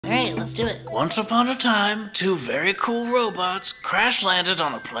Alright, let's do it. Once upon a time, two very cool robots crash-landed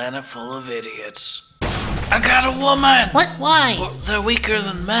on a planet full of idiots. I got a woman! What? Why? Well, they're weaker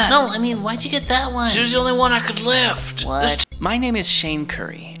than men. No, I mean, why'd you get that one? She was the only one I could lift. What? My name is Shane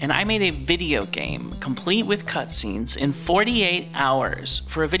Curry, and I made a video game complete with cutscenes in 48 hours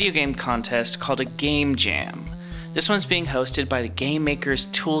for a video game contest called a Game Jam. This one's being hosted by the Game Maker's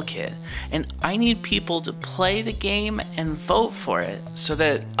Toolkit, and I need people to play the game and vote for it so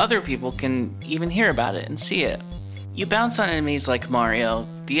that other people can even hear about it and see it. You bounce on enemies like Mario.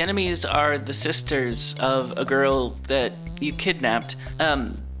 The enemies are the sisters of a girl that you kidnapped.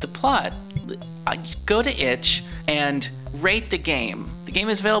 The plot, go to itch and rate the game. The game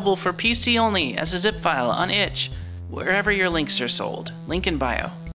is available for PC only as a zip file on itch, wherever your links are sold. Link in bio.